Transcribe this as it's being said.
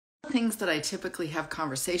things that I typically have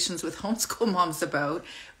conversations with homeschool moms about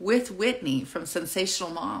with Whitney from Sensational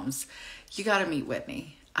Moms. You got to meet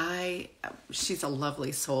Whitney. She's a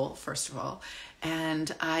lovely soul, first of all.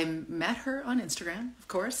 And I met her on Instagram, of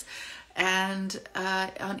course. And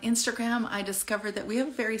on Instagram, I discovered that we have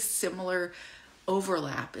a very similar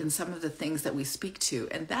overlap in some of the things that we speak to.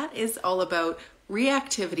 And that is all about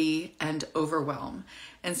reactivity and overwhelm.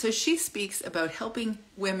 And so she speaks about helping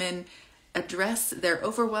women address their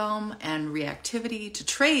overwhelm and reactivity, to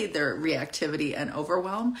trade their reactivity and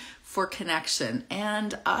overwhelm for connection.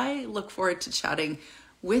 And I look forward to chatting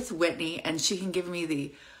with Whitney, and she can give me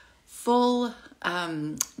the full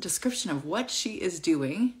description of what she is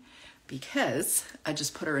doing, because I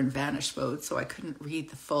just put her in vanish mode, so I couldn't read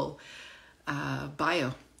the full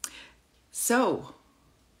bio. So,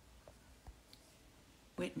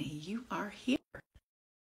 Whitney, you are here.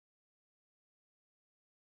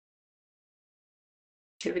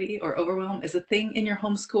 Activity or overwhelm is a thing in your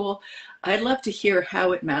homeschool. I'd love to hear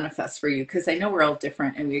how it manifests for you, because I know we're all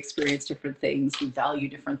different and we experience different things. We value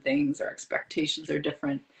different things. Our expectations are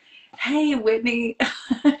different. Hey, Whitney,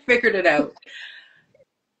 I figured it out.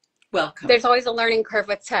 Welcome. There's always a learning curve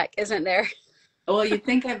with tech, isn't there? Well, you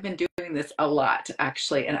think I've been doing this a lot,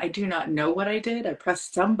 actually, and I do not know what I did. I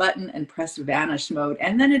pressed some button and pressed vanish mode,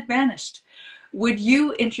 and then it vanished. Would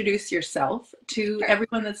you introduce yourself to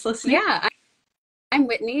everyone that's listening? Yeah, I'm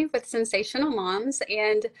Whitney with Sensational Moms,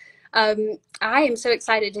 and I am so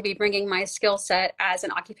excited to be bringing my skill set as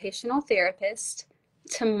an occupational therapist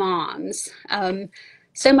to moms.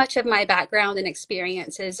 So much of my background and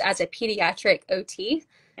experience is as a pediatric OT.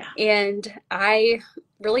 Yeah. And I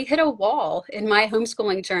really hit a wall in my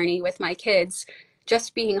homeschooling journey with my kids,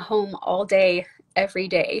 just being home all day, every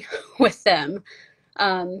day with them.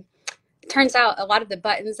 Turns out a lot of the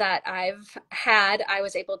buttons that I've had, I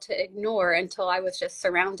was able to ignore until I was just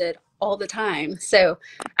surrounded all the time. So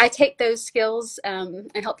I take those skills and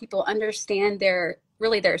help people understand their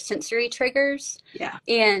sensory triggers,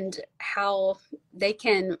 and how they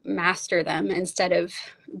can master them instead of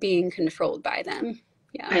being controlled by them.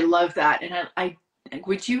 Yeah. I love that. And I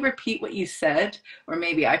would you repeat what you said? Or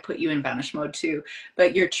maybe I put you in vanish mode too,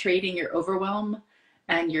 but you're trading your overwhelm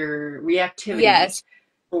and your reactivity. Yes.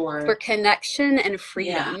 For connection and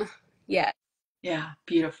freedom. Yeah. Yeah.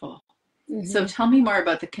 Beautiful. Mm-hmm. So tell me more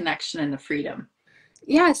about the connection and the freedom.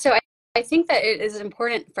 Yeah. So I think that it is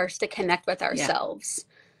important first to connect with ourselves,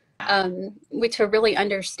 to really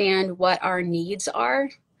understand what our needs are.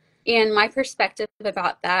 And my perspective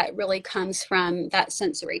about that really comes from that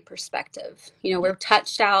sensory perspective. You know, we're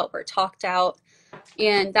touched out, we're talked out,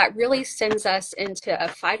 and that really sends us into a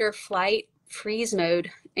fight or flight freeze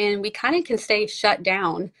mode. And we kind of can stay shut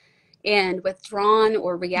down and withdrawn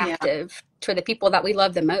or reactive to the people that we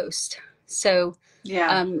love the most. So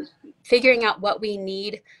figuring out what we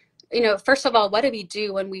need, you know, first of all, what do we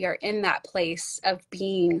do when we are in that place of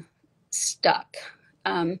being stuck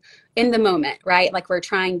in the moment, right? Like we're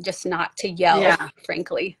trying just not to yell,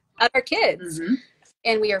 frankly, at our kids. Mm-hmm.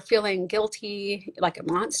 And we are feeling guilty, like a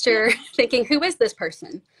monster, thinking, who is this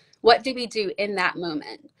person? What do we do in that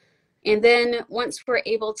moment? And then once we're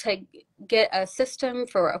able to get a system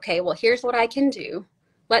for, okay, well, here's what I can do.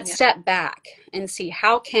 Let's step back and see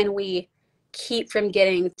how can we keep from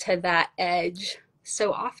getting to that edge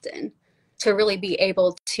so often, to really be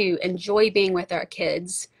able to enjoy being with our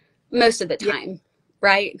kids most of the time,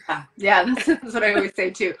 right? Yeah, that's what I always say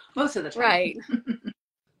too. Most of the time. Right.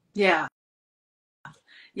 Yeah,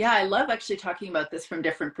 I love actually talking about this from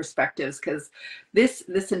different perspectives, because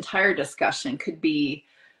this entire discussion could be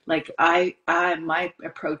like, my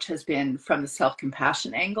approach has been from the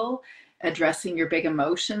self-compassion angle, addressing your big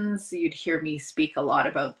emotions. You'd hear me speak a lot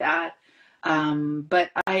about that. But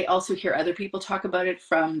I also hear other people talk about it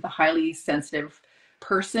from the highly sensitive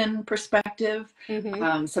person perspective.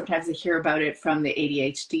 Mm-hmm. Sometimes I hear about it from the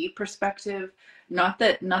ADHD perspective. Not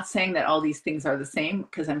saying that all these things are the same,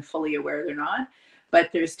 because I'm fully aware they're not, but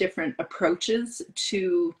there's different approaches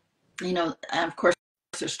to, you know, of course,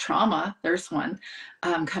 there's trauma. There's one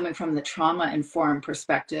coming from the trauma-informed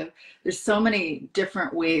perspective. There's so many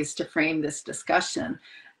different ways to frame this discussion.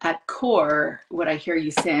 At core, what I hear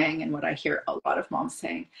you saying, and what I hear a lot of moms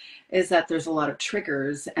saying, is that there's a lot of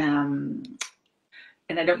triggers. And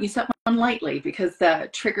I don't use that one lightly, because the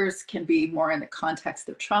triggers can be more in the context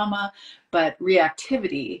of trauma, but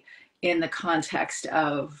reactivity in the context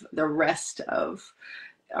of the rest of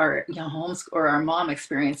our homes or our mom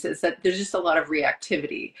experiences, that there's just a lot of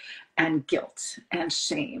reactivity and guilt and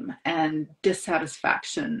shame and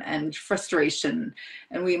dissatisfaction and frustration.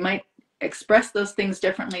 And we might express those things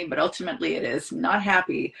differently, but ultimately it is not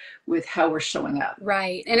happy with how we're showing up.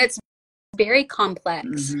 Right. And it's very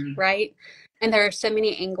complex, right? And there are so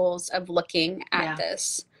many angles of looking at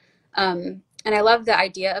this. And I love the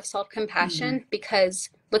idea of self-compassion because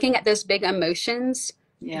looking at those big emotions,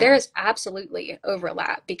 there is absolutely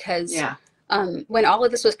overlap because when all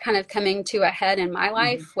of this was kind of coming to a head in my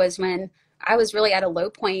life was when I was really at a low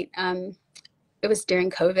point. It was during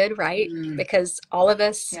COVID, right? Because all of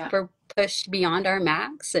us were pushed beyond our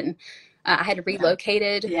max, and I had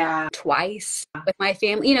relocated twice with my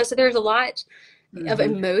family. You know, so there's a lot of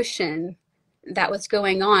emotion that was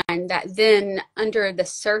going on that then under the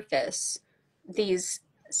surface, these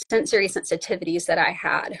sensory sensitivities that I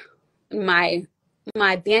had, my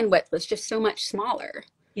bandwidth was just so much smaller.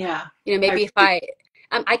 Yeah. You know, maybe if I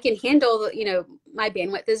can handle, you know, my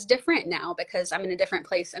bandwidth is different now because I'm in a different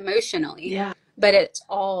place emotionally. Yeah. But it's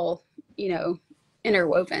all, you know,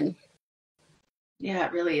 interwoven. Yeah,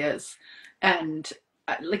 it really is. And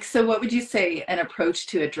like, so what would you say an approach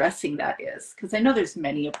to addressing that is? Because I know there's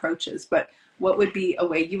many approaches, but what would be a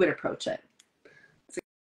way you would approach it?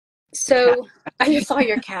 So I just saw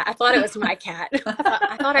your cat. I thought it was my cat.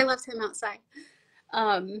 I thought I left him outside.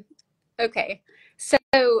 Okay. So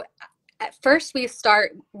at first we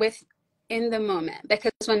start with in the moment,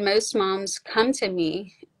 because when most moms come to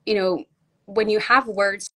me, you know, when you have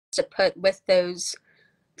words to put with that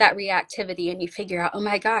reactivity and you figure out, oh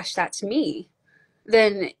my gosh, that's me,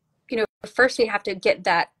 then, you know, first we have to get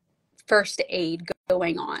that first aid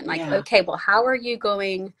going on. Like, okay, well, how are you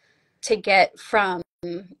going to get from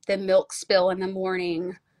the milk spill in the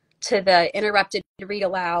morning to the interrupted read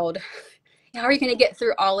aloud? How are you going to get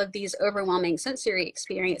through all of these overwhelming sensory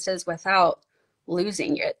experiences without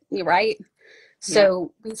losing it, right?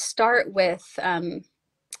 So we start with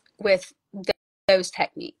those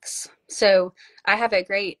techniques. So I have a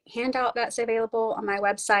great handout that's available on my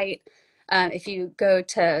website. If you go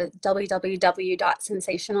to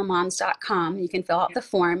www.sensationalmoms.com, you can fill out the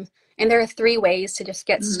form. And there are 3 ways to just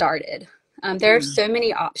get started. There are so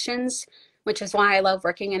many options, which is why I love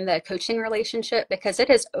working in the coaching relationship, because it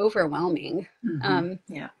is overwhelming.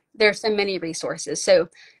 There's so many resources. So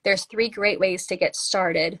there's 3 great ways to get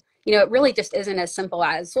started. You know, it really just isn't as simple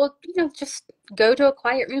as, well, you know, just go to a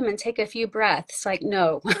quiet room and take a few breaths. Like,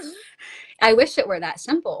 no, I wish it were that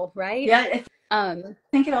simple, right? Yeah, I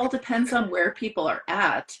think it all depends on where people are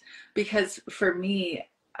at. Because for me,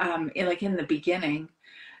 in the beginning,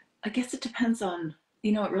 I guess it depends on,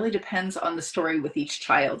 you know, it really depends on the story with each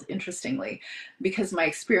child, interestingly, because my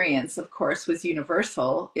experience, of course, was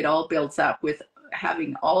universal. It all builds up with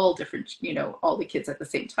having all different, you know, all the kids at the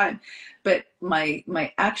same time. But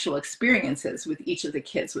my actual experiences with each of the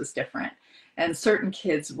kids was different. And certain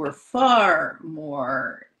kids were far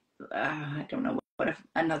more, I don't know what if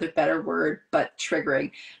another better word, but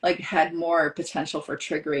triggering, like had more potential for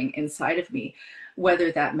triggering inside of me,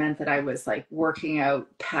 whether that meant that I was like working out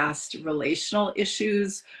past relational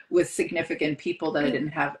issues with significant people that I didn't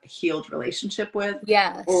have a healed relationship with.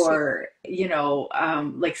 Or, you know,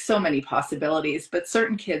 like so many possibilities, but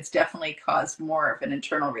certain kids definitely caused more of an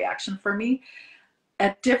internal reaction for me.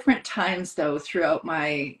 At different times, though, throughout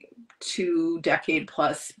my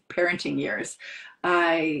 2-decade-plus parenting years,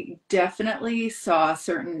 I definitely saw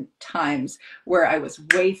certain times where I was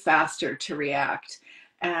way faster to react.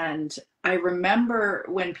 And I remember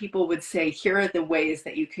when people would say, here are the ways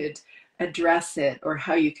that you could address it or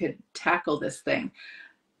how you could tackle this thing.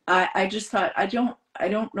 I just thought, I don't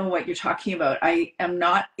know what you're talking about. I am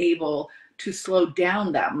not able to slow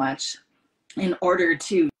down that much in order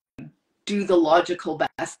to do the logical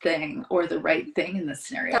best thing or the right thing in this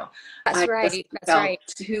scenario. That's right. That's right.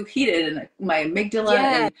 Too heated, and my amygdala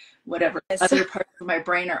and whatever other parts of my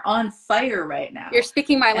brain are on fire right now. You're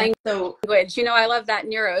speaking my language. So, you know, I love that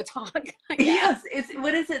neuro talk. Yes, it's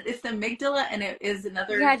what is it? It's the amygdala, and it is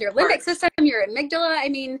another. Yeah, your limbic system, your amygdala. I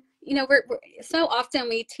mean, you know, we're so often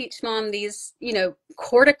we teach mom these, you know,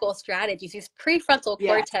 cortical strategies, these prefrontal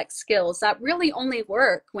cortex skills that really only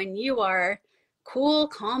work when you are cool,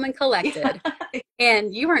 calm, and collected.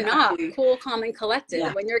 And you are not cool, calm, and collected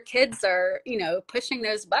when your kids are, you know, pushing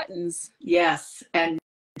those buttons. Yes, and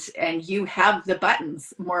you have the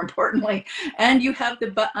buttons, more importantly, and you have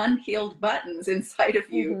the unhealed buttons inside of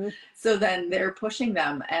you. So then they're pushing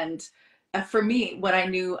them. And for me, what I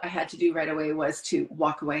knew I had to do right away was to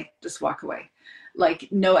walk away, just walk away,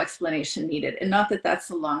 like no explanation needed. And not that that's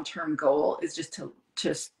the long-term goal, is just to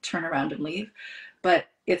turn around and leave. But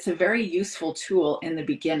it's a very useful tool in the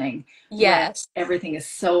beginning. Yes. Everything is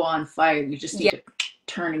so on fire. You just need to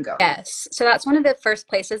turn and go. Yes. So that's one of the first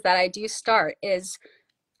places that I do start, is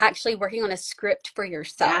actually working on a script for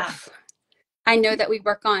yourself. I know that we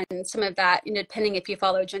work on some of that, depending if you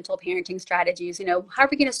follow gentle parenting strategies, how are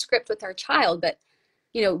we going to script with our child? But,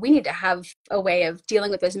 we need to have a way of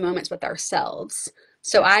dealing with those moments with ourselves.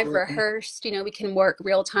 So I've Absolutely. rehearsed, we can work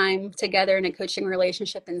real time together in a coaching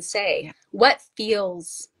relationship and say, Yeah. what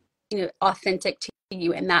feels, authentic to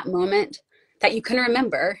you in that moment that you can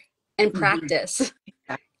remember and Mm-hmm. practice.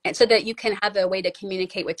 Yeah. And so that you can have a way to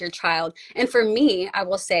communicate with your child. And for me, I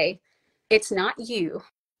will say, it's not you,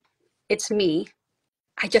 it's me.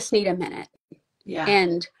 I just need a minute. Yeah.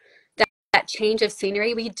 And that change of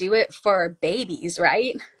scenery, we do it for babies,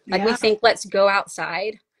 right? Like we Yeah. think, let's go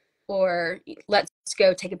outside or let's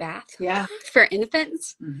go take a bath Yeah. for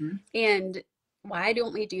infants. Mm-hmm. And why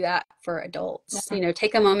don't we do that for adults? Yeah.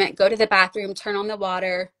 Take a moment, go to the bathroom, turn on the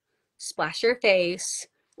water, splash your face,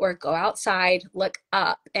 or go outside, look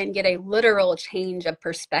up, and get a literal change of Yeah.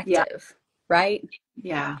 perspective, right?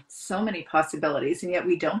 Yeah. So many possibilities. And yet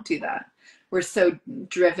we don't do that. We're so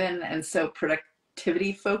driven and so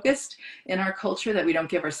productivity focused in our culture that we don't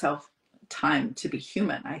give ourselves time to be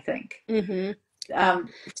human, I think. Mm-hmm. Um,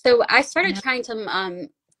 So I started yeah. trying to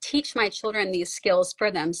teach my children these skills for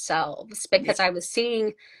themselves Yeah. because I was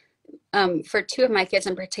seeing, for two of my kids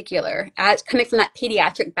in particular, as coming from that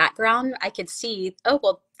pediatric background, I could see, oh,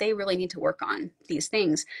 well, they really need to work on these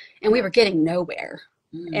things. And we Yeah. were getting nowhere.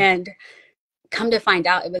 Mm. And come to find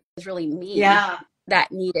out, it was really me Yeah.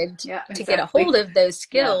 that needed Yeah. to get a Exactly. hold of those Yeah.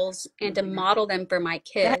 skills and to Mm-hmm. model them for my That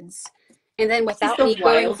kids. And then is without the me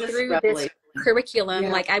going wildest through this revelation. curriculum,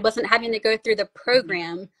 Yeah. like I wasn't having to go through the Mm-hmm.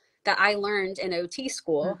 program that I learned in OT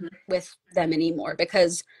school Mm-hmm. with them anymore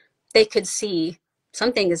because they could see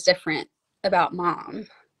something is different about mom,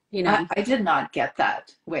 you know. I did not get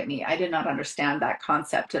that, Whitney. I did not understand that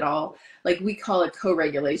concept at all. Like we call it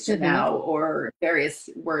co-regulation Mm-hmm. now or various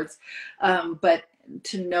words. But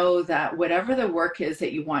to know that whatever the work is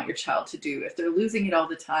that you want your child to do, if they're losing it all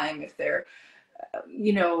the time, if they're,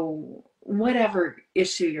 whatever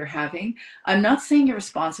issue you're having, I'm not saying you're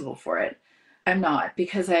responsible for it. I'm not,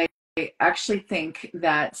 because I actually think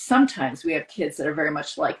that sometimes we have kids that are very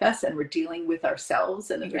much like us and we're dealing with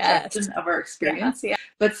ourselves and the Yes. projection of our Yeah. experience. Yeah.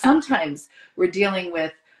 But sometimes we're dealing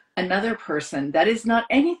with another person that is not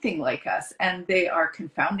anything like us and they are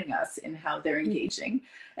confounding us in how they're engaging.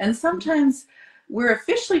 And sometimes we're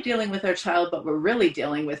officially dealing with our child, but we're really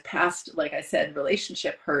dealing with past, like I said,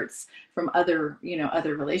 relationship hurts from other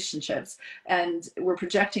relationships. And we're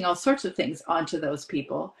projecting all sorts of things onto those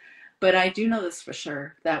people. But I do know this for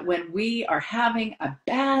sure, that when we are having a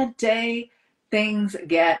bad day, things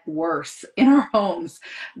get worse in our homes,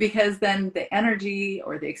 because then the energy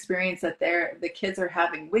or the experience that the kids are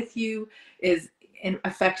having with you is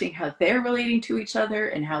affecting how they're relating to each other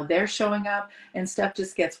and how they're showing up, and stuff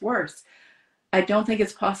just gets worse. I don't think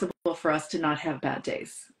it's possible for us to not have bad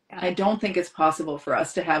days. Yeah. I don't think it's possible for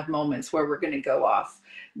us to have moments where we're going to go off,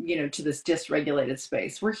 to this dysregulated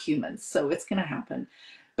space. We're humans, so it's going to happen.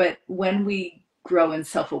 But when we grow in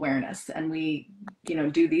self-awareness and we,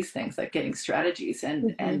 do these things like getting strategies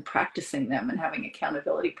and Mm-hmm. practicing them and having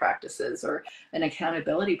accountability practices or an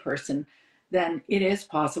accountability person, then it is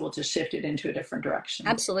possible to shift it into a different direction.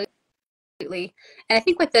 Absolutely. And I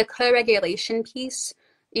think with the co-regulation piece,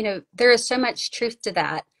 there is so much truth to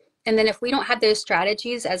that. And then if we don't have those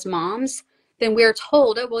strategies as moms, then we're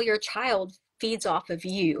told, oh, well, your child feeds off of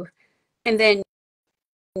you. And then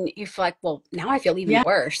you feel like, well, now I feel even Yeah.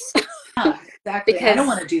 worse. Yeah, exactly. And I don't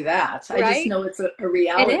want Because, to do that. I just right? know it's a It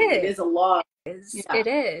reality. It is. is a law. Yeah. It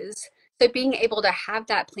is. So being able to have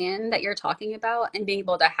that plan that you're talking about and being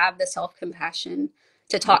able to have the self-compassion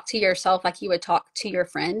to talk to yourself like you would talk to your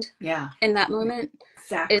friend Yeah. in that moment is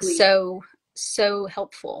Exactly. so, so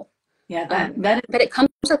helpful. Yeah, that is But it comes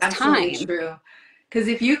with absolutely time. true. Because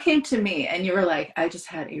if you came to me and you were like, I just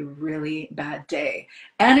had a really bad day,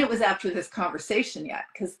 and it was after this conversation yet,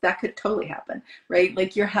 because that could totally happen, right?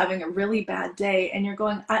 Like you're having a really bad day and you're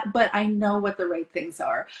going, but I know what the right things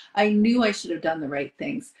are. I knew I should have done the right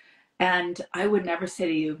things. And I would never say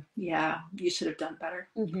to you, yeah, you should have done better.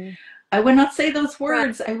 Mm-hmm. I would not say those Right.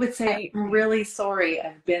 words. I would say, I'm really sorry.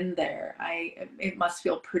 I've been there. It must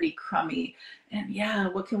feel pretty crummy. And yeah,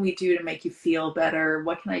 what can we do to make you feel better?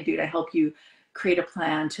 What can I do to help you create a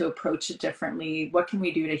plan to approach it differently? What can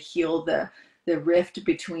we do to heal the rift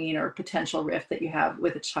between, or potential rift that you have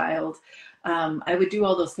with a child? I would do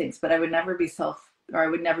all those things, but I would never be or I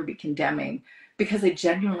would never be condemning, because I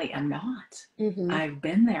genuinely am not. Mm-hmm. I've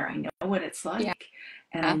been there. I know what it's Yeah. like,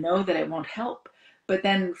 and I know that it won't help. But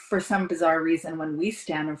then, for some bizarre reason, when we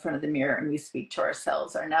stand in front of the mirror and we speak to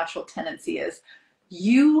ourselves, our natural tendency is,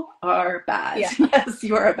 you are bad. Yeah. Yes,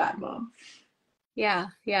 you are a bad mom. Yeah.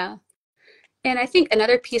 Yeah. And I think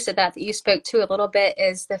another piece of that that you spoke to a little bit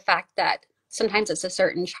is the fact that sometimes it's a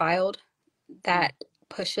certain child that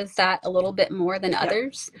pushes that a little bit more than Yep.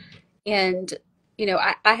 others. And,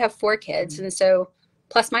 I have 4 kids, and so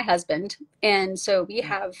plus my husband. And so we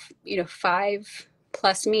have, 5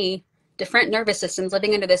 plus me, different nervous systems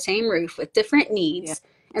living under the same roof with different Yeah. needs.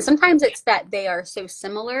 And sometimes it's that they are so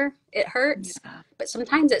similar, it hurts. Yeah. But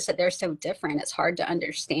sometimes it's that they're so different, it's hard to Yeah.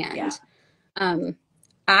 understand. Um,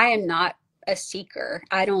 I am not a seeker.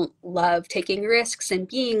 I don't love taking risks and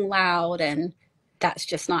being loud, and that's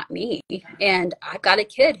just not me. And I've got a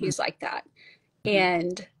kid who's like that. Mm-hmm.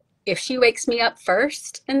 And if she wakes me up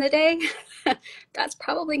first in the day, that's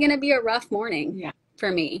probably going to be a rough morning Yeah.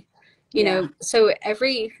 for me. Yeah. So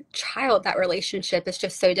every child, that relationship is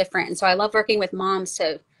just so different. And so I love working with moms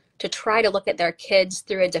to try to look at their kids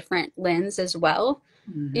through a different lens as well.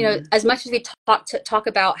 Mm-hmm. As much as we talk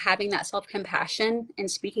about having that self-compassion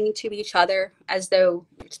and speaking to each other as though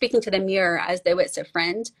speaking to the mirror as though it's a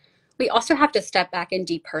friend, we also have to step back and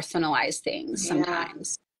depersonalize things Yeah.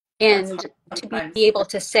 sometimes. That's And hard to be sometimes. able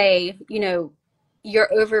to say, your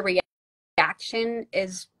overreaction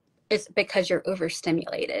is because you're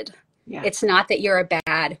overstimulated. Yeah. It's not that you're a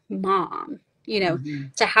bad mom. Mm-hmm.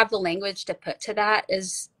 To have the language to put to that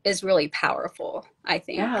is really powerful, I Yeah.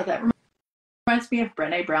 think. That reminds me of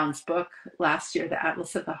Brené Brown's book last year, The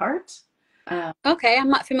Atlas of the Heart. Um, Okay, I'm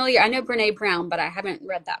not familiar. I know Brene Brown, but I haven't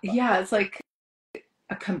read that yeah, book. it's like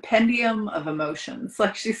a compendium of emotions.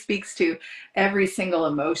 Like she speaks to every single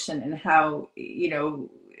emotion and how,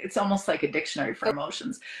 it's almost like a dictionary for Oh,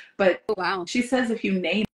 emotions. But wow. she says if you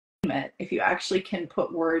name it, if you actually can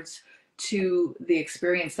put words to the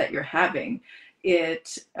experience that you're having, I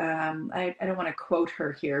don't want to quote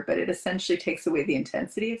her here, but it essentially takes away the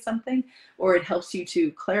intensity of something, or it helps you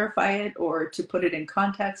to clarify it or to put it in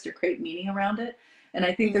context or create meaning around it. And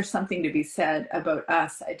I think Mm. there's something to be said about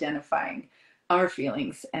us identifying our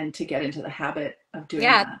feelings and to get into the habit of doing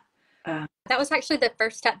Yeah, that. Uh, that was actually the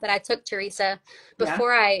first step that I took, Teresa, yeah,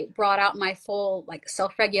 before I brought out my full like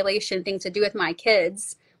self-regulation thing to do with my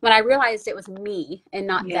kids. When I realized it was me and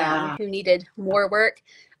not them yeah, who needed more work,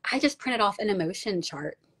 I just printed off an emotion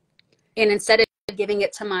chart. And instead of giving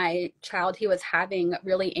it to my child who was having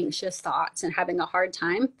really anxious thoughts and having a hard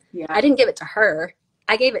time, yeah, I didn't give it to her.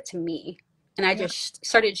 I gave it to me. And I yeah. just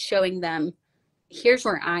started showing them, here's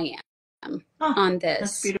where I am Oh, on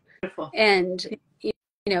that's this. beautiful. And,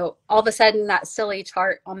 all of a sudden that silly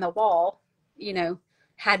chart on the wall,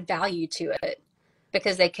 had value to it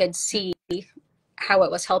because they could see how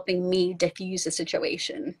it was helping me diffuse the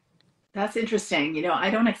situation. That's interesting. I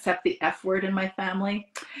don't accept the F word in my family,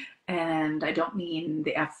 and I don't mean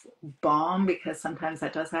the F bomb because sometimes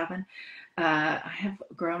that does happen. I have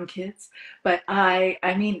grown kids, but I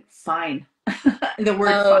mean fine. The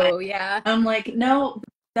word fine. Oh, yeah. I'm like, no,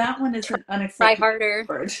 that one is an Try unacceptable harder.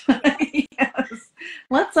 word. Yes.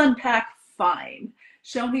 Let's unpack fine.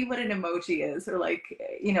 Show me what an emoji is, or like,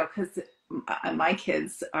 because my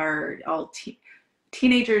kids are all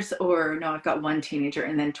teenagers, or no, I've got one teenager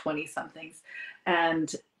and then 20 somethings.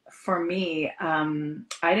 And for me,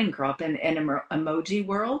 I didn't grow up in an emoji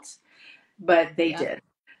world, but they Yeah. did.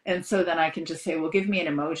 And so then I can just say, well, give me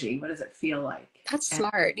an emoji. What does it feel like? That's And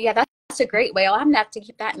smart. Yeah, that's a great way. I'm gonna have to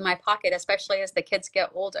keep that in my pocket, especially as the kids get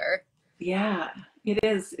older. yeah, it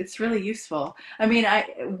is. It's really useful. I mean,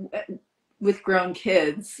 with grown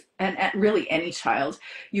kids and really any child,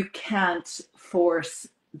 you can't force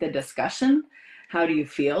the discussion. How do you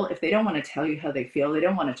feel? If they don't want to tell you how they feel, they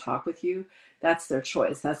don't want to talk with you, that's their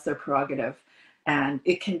choice, that's their prerogative. And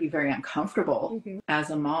it can be very uncomfortable Hmm. as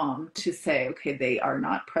a mom to say, okay, they are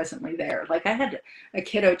not presently there. Like I had a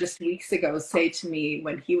kiddo just weeks ago say to me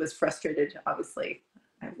when he was frustrated, obviously,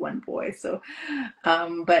 I have one boy, so,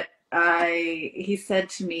 but he said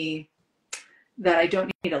to me, that I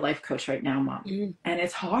don't need a life coach right now, mom. Mm. And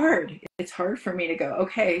it's hard. It's hard for me to go,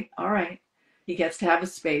 okay, all right. He gets to have a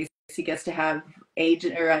space. He gets to have age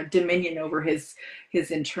or a dominion over his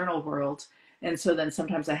internal world. And so then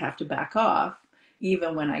sometimes I have to back off,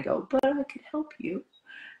 even when I go, but I could help you.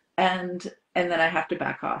 And then I have to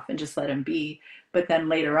back off and just let him be. But then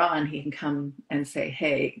later on he can come and say,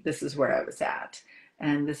 hey, this is where I was at.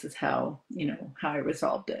 And this is how I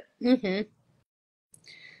resolved it. Hmm.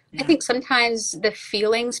 I Yeah. think sometimes the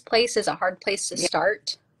feelings place is a hard place to Yeah.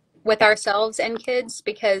 start with ourselves and kids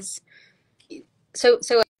because so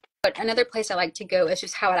but another place I like to go is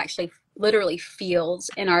just how it actually literally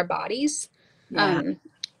feels in our bodies. Yeah. Um,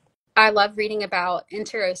 I love reading about Yeah.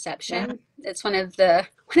 interoception. It's one of the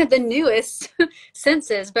newest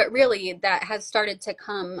senses, but really that has started to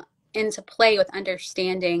come into play with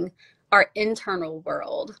understanding our internal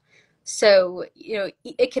world. So,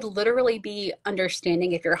 it could literally be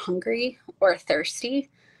understanding if you're hungry or thirsty.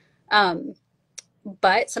 Um,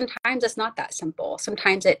 but sometimes it's not that simple.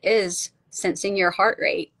 Sometimes it is sensing your heart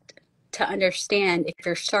rate to understand if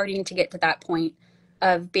you're starting to get to that point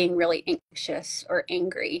of being really anxious or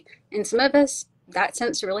angry. And some of us, that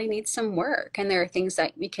sense really needs some work. And there are things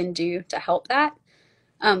that we can do to help that.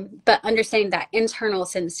 But understanding that internal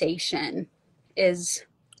sensation is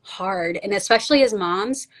hard. And especially as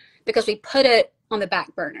moms, because we put it on the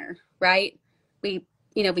back burner, right? We,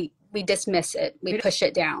 we dismiss it, we We push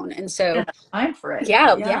it down. And don't so, have time for it.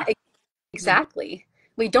 yeah, Yeah. exactly.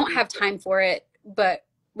 We don't have time for it, but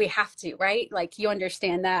we have to, right? Like, you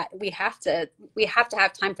understand that we have to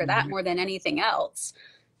have time for that Mhm. more than anything else.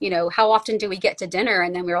 How often do we get to dinner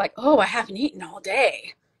and then we're like, oh, I haven't eaten all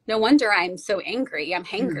day. No wonder I'm so angry. I'm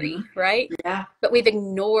hangry, Mhm. right? Yeah. But we've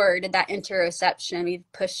ignored that interoception.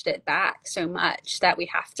 We've pushed it back so much that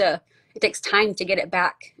it takes time to get it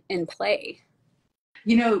back in play.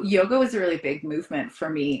 Yoga was a really big movement for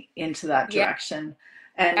me into that Yeah. direction.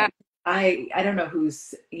 And I don't know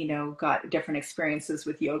who's, got different experiences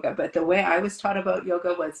with yoga, but the way I was taught about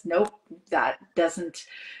yoga was nope, that doesn't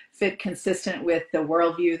fit consistent with the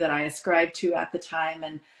worldview that I ascribed to at the time.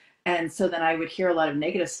 And so then I would hear a lot of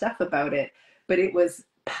negative stuff about it, but it was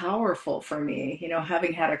powerful for me,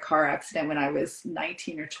 having had a car accident when I was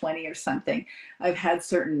 19 or 20 or something. I've had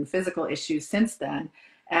certain physical issues since then.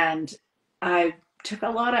 And I took a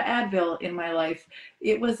lot of Advil in my life.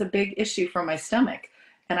 It was a big issue for my stomach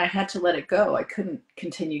and I had to let it go. I couldn't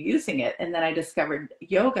continue using it. And then I discovered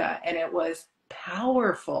yoga and it was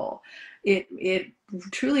powerful. It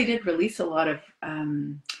truly did release a lot of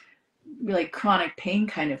like chronic pain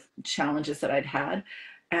kind of challenges that I'd had.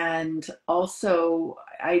 And also,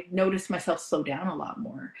 I noticed myself slow down a lot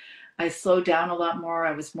more. I slowed down a lot more.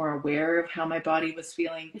 I was more aware of how my body was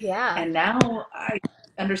feeling. Yeah. And now I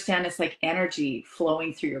understand it's like energy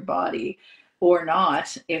flowing through your body or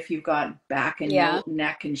not if you've got back and Yeah.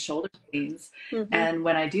 neck and shoulder pains. Hmm. And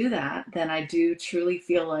when I do that, then I do truly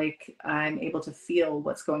feel like I'm able to feel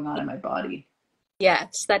what's going on in my body.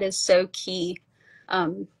 Yes, that is so key.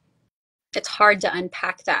 Um, it's hard to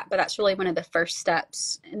unpack that, but that's really one of the first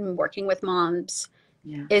steps in working with moms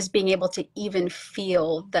Yeah. is being able to even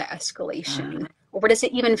feel the escalation. Uh, Or what does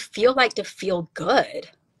it even feel like to feel good?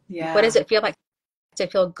 What does yeah. it feel like to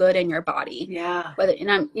feel good in your body? Yeah. Whether, and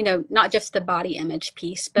I'm, not just the body image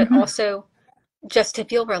piece, but Mhm. also just to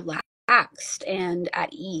feel relaxed and at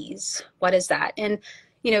ease. What is that? And,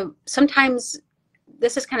 sometimes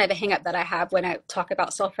this is kind of a hang up that I have when I talk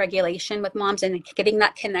about self-regulation with moms and getting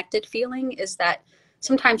that connected feeling is that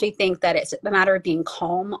sometimes we think that it's a matter of being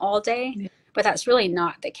calm all day, Yeah. but that's really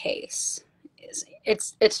not the case.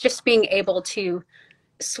 It's just being able to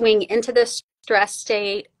swing into the stress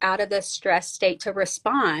state, out of the stress state to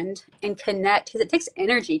respond and connect because it takes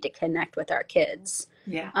energy to connect with our kids.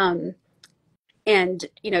 Yeah. Um, and,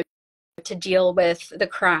 to deal with the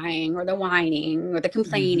crying or the whining or the Hmm.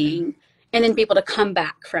 complaining and then be able to come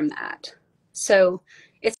back from that. So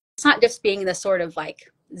it's not just being the sort of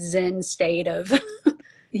like zen state of,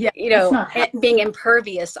 Yeah. That's not how. being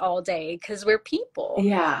impervious all day because we're people.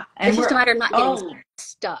 Yeah. It's And just we're a matter of not getting oh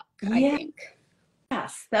stuck, I yes. think.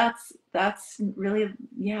 That's really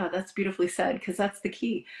yeah. That's beautifully said because that's the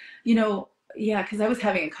key. You know. Yeah. Because I was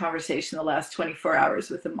having a conversation the last 24 hours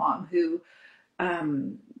with a mom who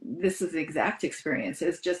this is the exact experience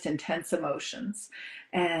is just intense emotions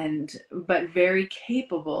and but very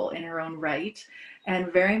capable in her own right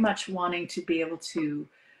and very much wanting to be able to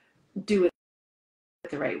do it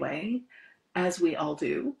the right way as we all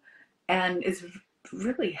do and is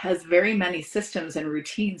really has very many systems and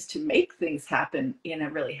routines to make things happen in a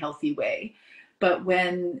really healthy way but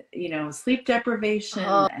when sleep deprivation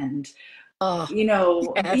Oh, and oh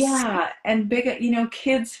yes. yeah, and big,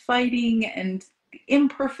 kids fighting and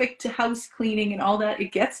imperfect house cleaning and all that,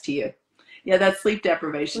 it gets to you. Yeah, that's sleep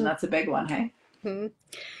deprivation. That's a big one, hey? Mm-hmm.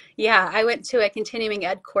 Yeah, I went to a continuing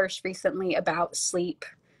ed course recently about sleep.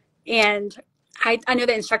 And I know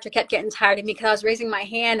the instructor kept getting tired of me because I was raising my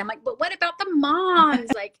hand. I'm like, but what about the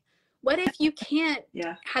moms? Like, what if you can't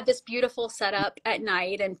Yeah. have this beautiful setup at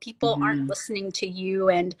night and people aren't Hmm. listening to you?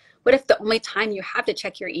 And what if the only time you have to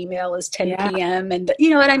check your email is Yeah. 10 p.m.? And you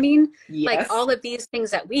know what I mean? Like Yes. all of these things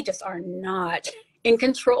that we just are not in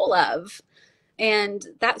control of. And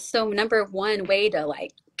that's so number one way to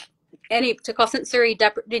to call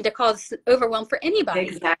to call overwhelm for anybody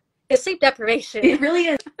Exactly. is sleep deprivation. It really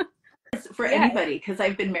is for Yeah. anybody because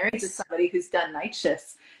I've been married to somebody who's done night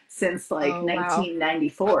shifts since like Oh, wow.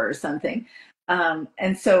 1994 or something. And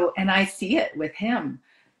I see it with him.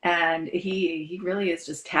 and he really is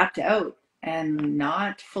just tapped out and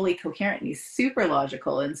not fully coherent. He's super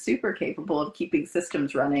logical and super capable of keeping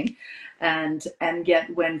systems running, and yet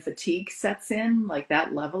when fatigue sets in, like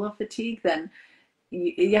that level of fatigue, then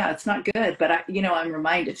yeah, it's not good. But I'm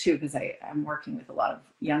reminded too, because I'm working with a lot of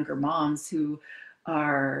younger moms who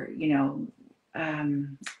are,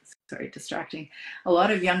 um, sorry, distracting. A lot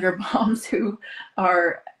of younger moms who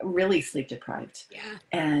are really sleep deprived, Yeah.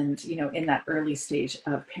 and in that early stage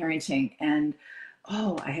of parenting. And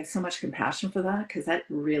oh, I have so much compassion for that, because that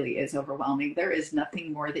really is overwhelming. There is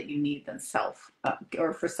nothing more that you need than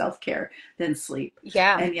or for self-care than sleep.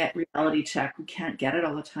 Yeah. And yet reality check, we can't get it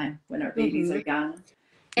all the time when our babies Mm-hmm. are young.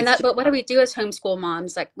 And It's that, just but what do we do as homeschool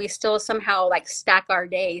moms? Like we still somehow like stack our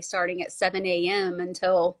day starting at 7 a.m.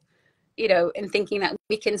 until, and thinking that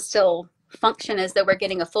we can still function as though we're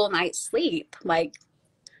getting a full night's sleep. Like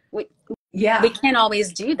we we yeah, can't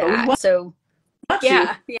always do but we that. want So to.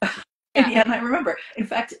 yeah, yeah, And yeah. yet I remember, in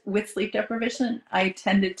fact, with sleep deprivation, I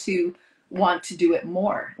tended to want to do it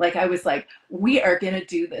more. Like I was like, we are going to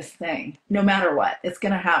do this thing no matter what. It's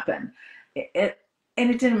going to happen. It and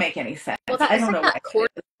it didn't make any sense. Well, that I is don't like know why that it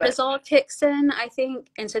is, but cortisol kicks in, I think,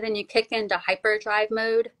 and so then you kick into hyperdrive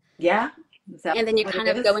mode, yeah, is that and then you what it kind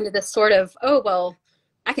of go is? into this sort of, oh well,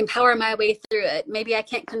 I can power my way through it. Maybe I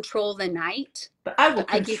can't control the night, But I will but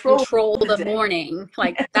I can control control the the day. morning.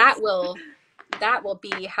 Like that will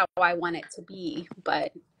be how I want it to be.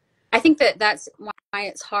 But I think that that's why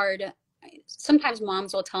it's hard. Sometimes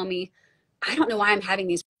moms will tell me, I don't know why I'm having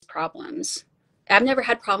these problems. I've never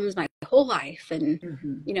had problems my whole life. And,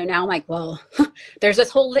 Mm-hmm. now I'm like, well, there's this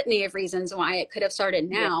whole litany of reasons why it could have started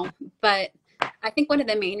Yeah. now. But I think one of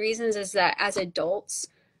the main reasons is that as adults,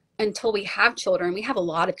 until we have children, we have a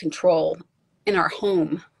lot of control in our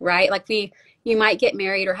home, right? Like you might get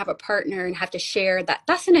married or have a partner and have to share that.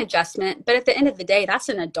 That's an adjustment. But at the end of the day, that's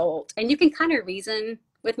an adult. And you can kind of reason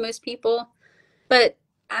with most people. But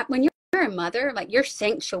when you're a mother, like your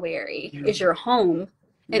sanctuary is your home.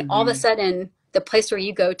 And all of a Mm-hmm. sudden, the place where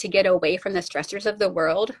you go to get away from the stressors of the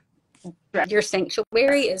world, your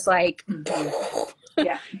sanctuary is like, Mm-hmm.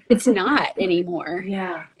 Yeah. it's not anymore.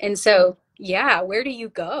 Yeah. And so, yeah, where do you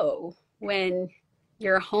go when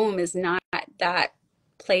your home is not that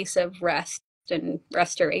place of rest and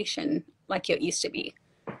restoration like it used to be?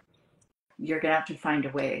 You're gonna have to find a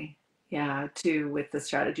way, yeah, to with the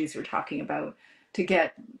strategies we're talking about, to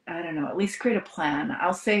get, I don't know, at least create a plan.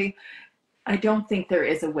 I'll say I don't think there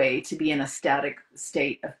is a way to be in a static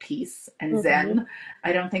state of peace and Mm-hmm. zen.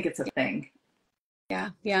 I don't think it's a thing. Yeah,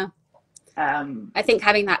 yeah. Um, I think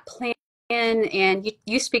having that plan, and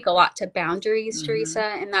you speak a lot to boundaries, mhm. Teresa,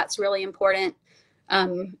 and that's really important.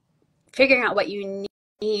 Um, Figuring out what you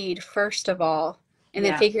need first of all, and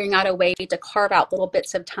then Yeah, figuring out a way to carve out little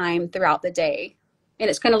bits of time throughout the day. And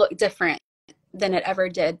it's going to look different than it ever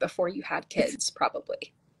did before you had it's kids,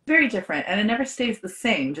 probably. very different, and it never stays the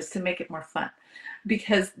same, just to make it more fun,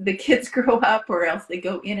 because the kids grow up, or else they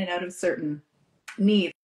go in and out of certain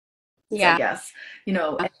needs, I Yeah. guess, you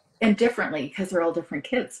know, and differently, because they're all different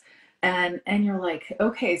kids. And you're like,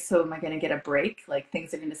 okay, so am I going to get a break? Like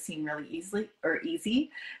things are going to seem really easy,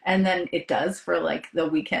 and then it does for like the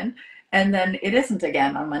weekend, and then it isn't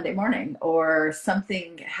again on Monday morning, or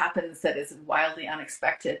something happens that is wildly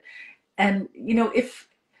unexpected. And if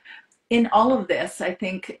in all of this, I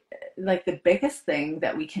think like the biggest thing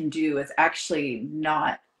that we can do is actually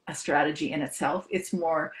not a strategy in itself. It's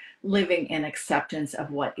more living in acceptance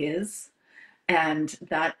of what is. And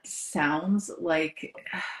that sounds like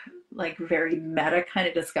very meta kind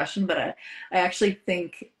of discussion, but I actually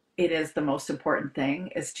think it is the most important thing,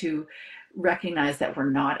 is to recognize that we're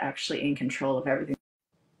not actually in control of everything.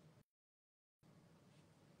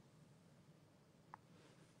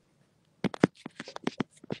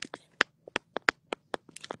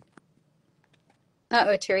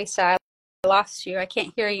 Uh-oh, Teresa, I lost you. I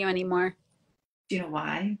can't hear you anymore. Do you know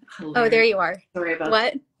why? Oh, there Hilarious. you are. Sorry about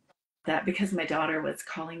What? that, because my daughter was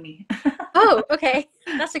calling me. Oh, okay.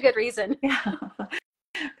 That's a good reason. Yeah.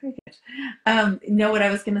 Very good. No, what I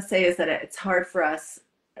was going to say is that it's hard for us.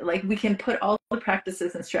 Like we can put all the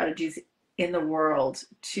practices and strategies in the world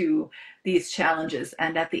to these challenges,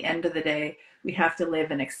 and at the end of the day, we have to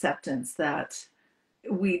live in acceptance that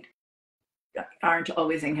we aren't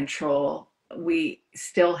always in control. We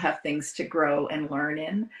still have things to grow and learn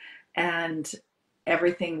in, and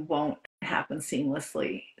everything won't happen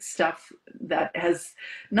seamlessly. Stuff that has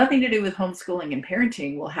nothing to do with homeschooling and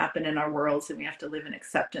parenting will happen in our worlds, and we have to live in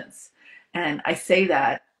acceptance. And I say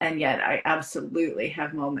that, and yet I absolutely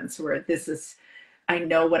have moments where I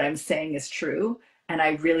know what I'm saying is true, And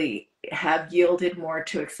I really have yielded more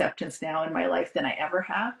to acceptance now in my life than I ever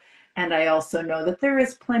have. And I also know that there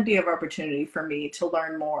is plenty of opportunity for me to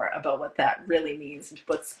learn more about what that really means and to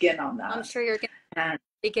put skin on I'm that. sure you're going And to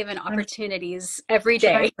be given I'm opportunities every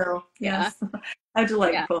trying day. to, Yeah. yes, how Yeah.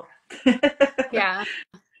 delightful. Yeah.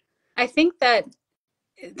 I think that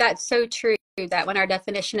that's so true that when our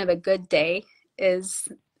definition of a good day is,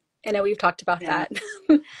 I know we've talked about Yeah,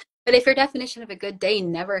 that, but if your definition of a good day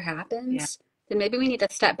never yeah, happens, then maybe we need to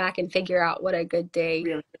step back and figure out what a good day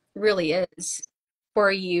really. really is for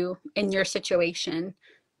you in your situation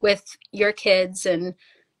with your kids, and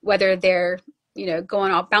whether they're,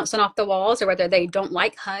 going off, bouncing off the walls, or whether they don't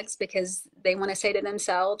like hugs because they want to say to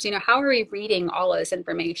themselves, how are we reading all of this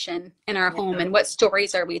information in our home, Yeah, and what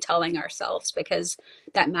stories are we telling ourselves? Because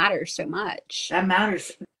that matters so much. that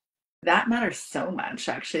matters. That matters so much,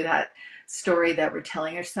 actually, that story that we're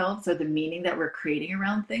telling ourselves or the meaning that we're creating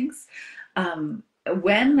around things.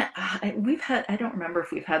 When we've had, I don't remember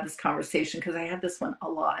if we've had this conversation because I have this one a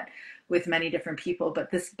lot with many different people, but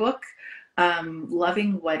this book,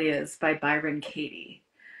 Loving What Is by Byron Katie,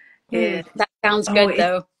 is, That sounds oh, good it's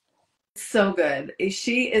though. so good.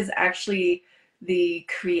 She is actually the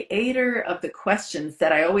creator of the questions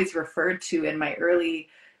that I always referred to in my early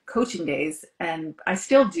coaching days, and I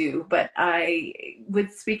still do, but I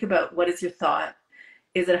would speak about what is your thought?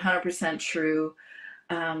 Is it 100% true?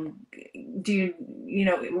 Um, do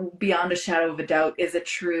you, beyond a shadow of a doubt, is it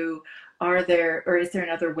true? Are there, or is there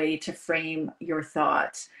another way to frame your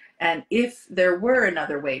thought? And if there were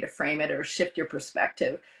another way to frame it or shift your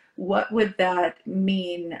perspective, what would that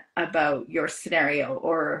mean about your scenario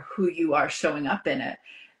or who you are showing up in it?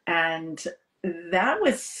 And that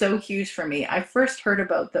was so huge for me. I first heard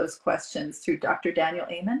about those questions through Dr. Daniel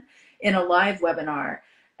Amen in a live webinar.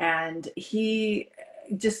 And he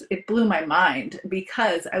just, it blew my mind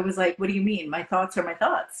because I was like, what do you mean? My thoughts are my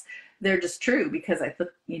thoughts. They're just true because I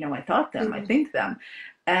thought them, I Mhm. think them.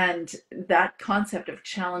 And that concept of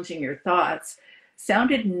challenging your thoughts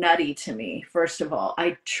sounded nutty to me. First of all,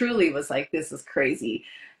 I truly was like, this is crazy.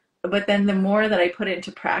 But then the more that I put it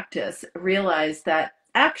into practice, realized that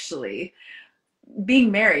actually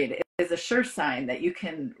being married is a sure sign that you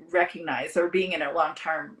can recognize, or being in a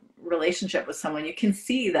long-term relationship with someone, you can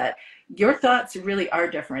see that your thoughts really are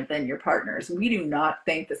different than your partner's. We do not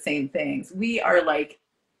think the same things. We are like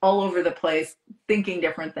all over the place thinking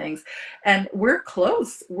different things, and we're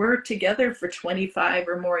close, we're together for 25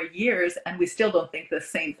 or more years, and we still don't think the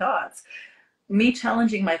same thoughts. Me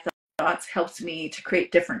challenging my thoughts helps me to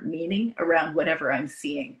create different meaning around whatever I'm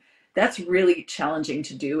seeing. That's really challenging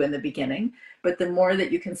to do in the beginning, but the more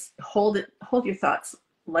that you can hold your thoughts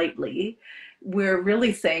lightly, we're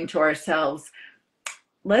really saying to ourselves,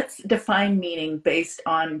 let's define meaning based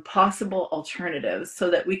on possible alternatives so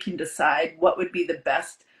that we can decide what would be the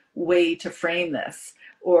best way to frame this,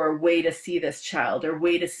 or way to see this child, or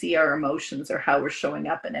way to see our emotions or how we're showing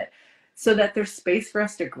up in it, so that there's space for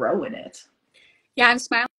us to grow in it. Yeah, I'm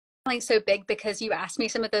smiling so big because you asked me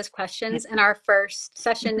some of those questions in our first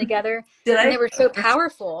session together, Did and they I? were so That's,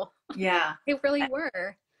 powerful. yeah. They really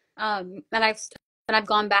were. And I've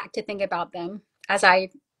gone back to think about them as I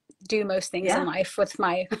do most things in Yeah. life with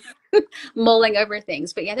my mulling over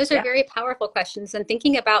things. But yeah, those are Yeah. very powerful questions. And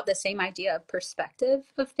thinking about the same idea of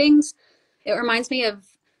perspective of things, it reminds me of,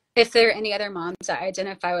 if there are any other moms that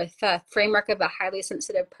identify with the framework of a highly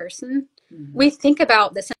sensitive person, Mm-hmm. we think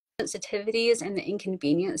about the sensitivities and the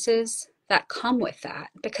inconveniences that come with that,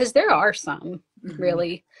 because there are some, Mm-hmm.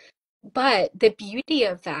 really. But the beauty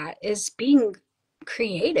of that is being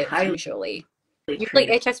creative, Highly usually. Usually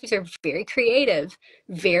creative. HSPs are very creative,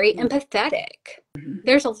 very empathetic. Mm-hmm.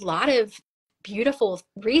 There's a lot of beautiful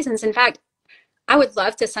reasons. In fact, I would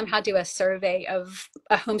love to somehow do a survey of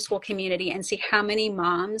a homeschool community and see how many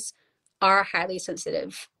moms are highly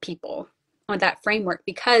sensitive people on that framework,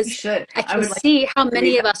 You because should. I I can would like see how to read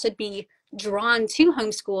many of that. us would be drawn to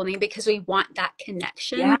homeschooling because we want that Yeah.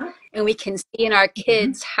 connection, and we can see in our Mm-hmm.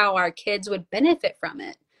 kids how our kids would benefit from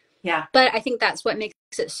it. Yeah. But I think that's what makes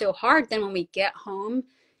it so hard then when we get home,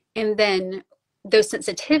 and then those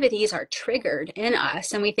sensitivities are triggered in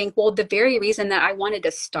us, and we think, well, the very reason that I wanted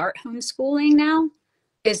to start homeschooling now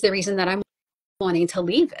is the reason that I'm wanting to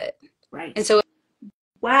leave it. And Right. so if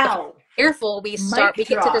we're Wow. careful, we Mic get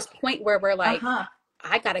to this drop. point where we're like, Uh-huh.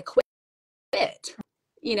 I gotta quit.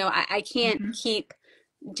 I can't Mm-hmm. keep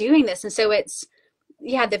doing this. And so it's,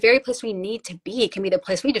 yeah, the very place we need to be can be the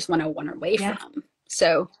place we just want to run away Yes. from.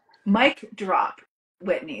 So, Mic drop,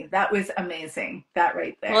 Whitney. That was amazing. That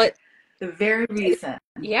right well, there. The very reason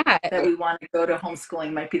yeah, that we want to go to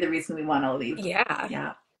homeschooling might be the reason we want to leave. yeah,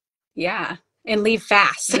 Yeah. yeah. and leave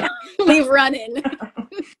fast, Yeah. leave running.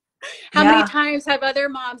 How many Yeah. times have other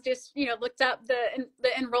moms just, looked up the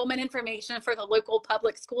enrollment information for the local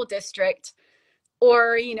public school district,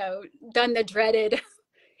 or, done the dreaded,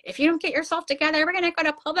 if you don't get yourself together, we're going to go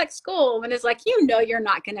to public school. And it's like, you're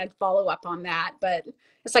not going to follow up on that. But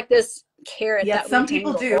it's like this carrot Yeah, that we some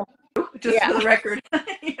people do, dangle. just Yeah. for the record.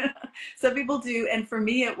 Yeah, some people do. And for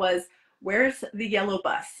me, it was, where's the yellow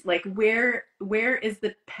bus? Like, where is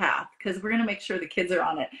the path? Because we're going to make sure the kids are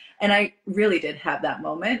on it. And I really did have that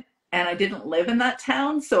moment. And I didn't live in that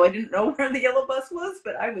town, so I didn't know where the yellow bus was,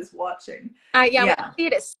 but I was watching. Yeah, we Yeah, see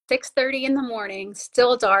it at 6:30 in the morning,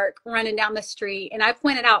 still dark, running down the street. And I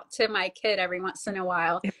point it out to my kid every once in a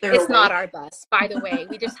while. if they're It's not awake. our bus, by the way.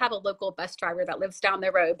 We just have a local bus driver that lives down the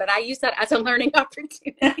road, but I use that as a learning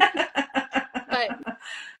opportunity. But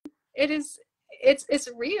it is, it's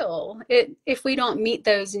real. If we don't meet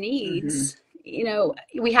those Hmm. needs,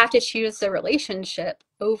 we have to choose the relationship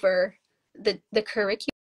over the curriculum.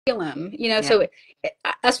 Yeah. So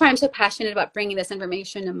that's why I'm so passionate about bringing this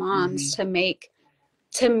information to Hmm. moms, to make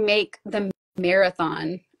the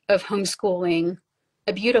marathon of homeschooling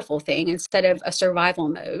a beautiful thing instead of a survival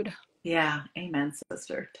mode. Yeah, amen,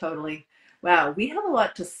 sister. Totally. Wow, we have a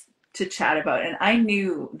lot to chat about, and I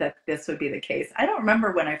knew that this would be the case. I don't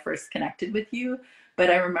remember when I first connected with you, but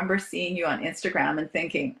I remember seeing you on Instagram and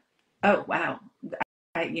thinking, "Oh, wow,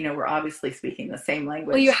 we're obviously speaking the same Well, you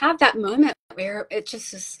language." have that moment where it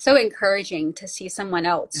just is so encouraging to see someone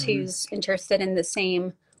else Hmm. who's interested in the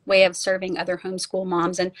same way of serving other homeschool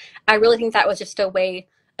moms. And I really think that was just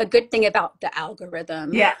a good thing about the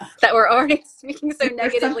algorithm Yeah, that we're already speaking so there's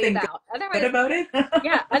negatively something about. good Otherwise, about it.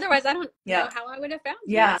 yeah, otherwise I don't know Yeah, how I would have found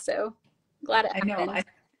you. yeah, So glad it I know. happened.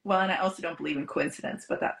 Well, and I also don't believe in coincidence,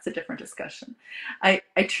 but that's a different discussion. I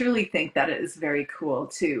truly think that it is very cool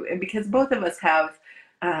too, and because both of us have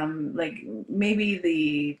like maybe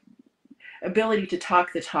the ability to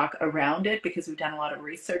talk the talk around it because we've done a lot of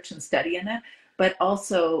research and study in it, but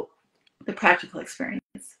also the practical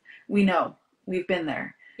experience. We know, we've been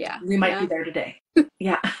there. Yeah. We might be Yeah. there today.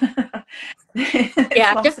 Yeah. It's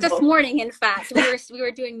Yeah, just this possible. morning, in fact, we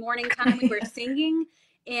were doing morning time. We were singing,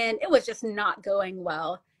 and it was just not going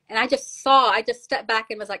well. And I just stepped back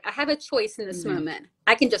and was like, I have a choice in this Mhm. moment.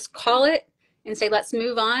 I can just call it and say, let's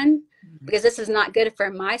move on, because this is not good for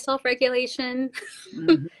my self-regulation. And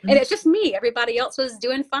Mhm. it's just me. Everybody else was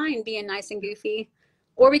doing fine, being nice and goofy,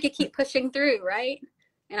 or we could keep pushing through, right?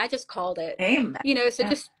 And I just called it. Amen. So Yeah.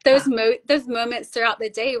 just those moments throughout the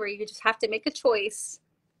day where you just have to make a choice.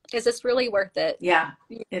 Is this really worth it? Yeah,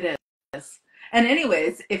 it is. And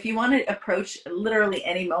anyways, if you want to approach literally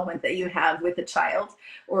any moment that you have with a child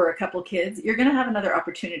or a couple kids, you're going to have another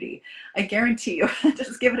opportunity. I guarantee you.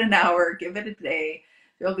 Just give it an hour, give it a day.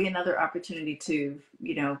 There'll be another opportunity to,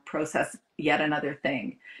 process yet another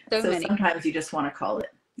thing. So So many. sometimes you just want to call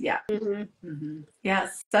it. Yeah. Mm-hmm. Yeah,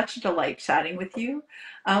 such a delight chatting with you.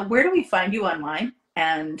 Where do we find you online?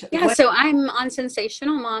 And Yeah, what? so I'm on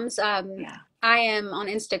Sensational Moms. Yeah. I am on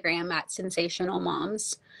Instagram at Sensational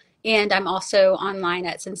Moms, and I'm also online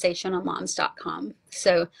at sensationalmoms.com.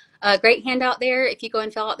 So a great handout there. If you go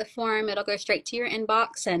and fill out the form, it'll go straight to your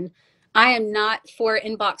inbox. And I am not for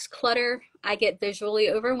inbox clutter. I get visually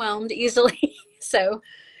overwhelmed easily. So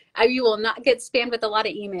you will not get spammed with a lot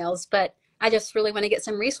of emails, but I just really want to get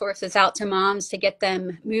some resources out to moms to get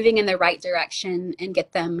them moving in the right direction and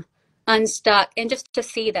get them unstuck, and just to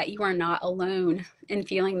see that you are not alone in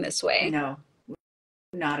feeling this way. No,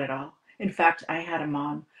 not at all. In fact, I had a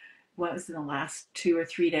mom, what was in the last 2 or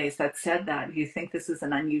 3 days, that said that, you think this is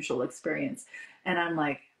an unusual experience? And I'm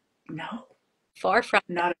like, no, Far from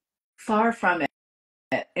it. not far from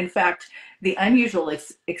it. In fact, the unusual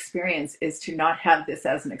experience is to not have this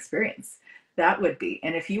as an experience. That would be.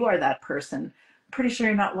 And if you are that person, I'm pretty sure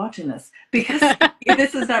you're not watching this because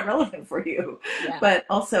this is not relevant for you. Yeah. But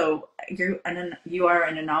also, you are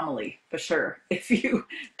an anomaly for sure if you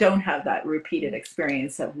don't have that repeated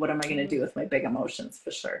experience of what am I going to do with my big emotions,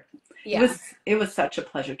 for sure. It Yeah. was it was such a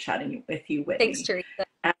pleasure chatting with you, Thanks, Whitney, Teresa.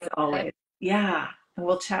 as always. Yeah. And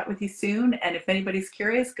we'll chat with you soon. And if anybody's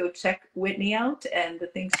curious, go check Whitney out and the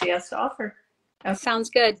things she has to offer. Sounds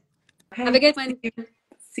good. Have a Okay. good one.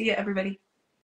 See you, everybody.